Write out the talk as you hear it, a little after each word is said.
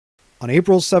On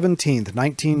April 17,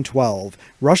 1912,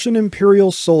 Russian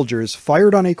Imperial soldiers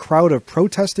fired on a crowd of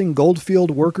protesting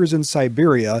goldfield workers in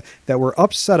Siberia that were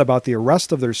upset about the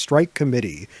arrest of their strike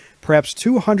committee. Perhaps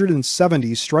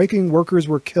 270 striking workers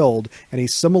were killed and a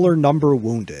similar number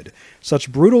wounded.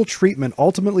 Such brutal treatment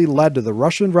ultimately led to the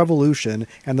Russian Revolution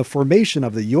and the formation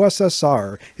of the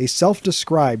USSR, a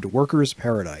self-described workers'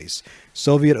 paradise.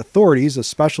 Soviet authorities,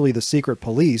 especially the secret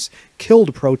police,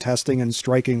 killed protesting and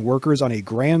striking workers on a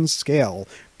grand scale,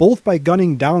 both by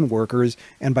gunning down workers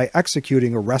and by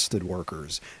executing arrested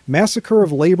workers. Massacre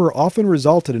of labor often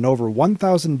resulted in over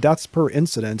 1,000 deaths per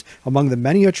incident among the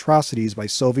many atrocities by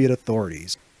Soviet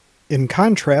authorities. In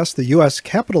contrast, the U.S.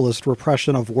 capitalist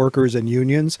repression of workers and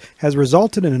unions has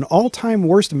resulted in an all-time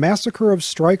worst massacre of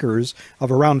strikers of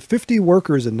around 50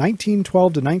 workers in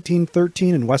 1912 to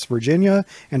 1913 in West Virginia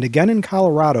and again in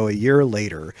Colorado a year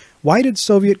later. Why did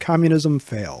Soviet communism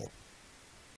fail?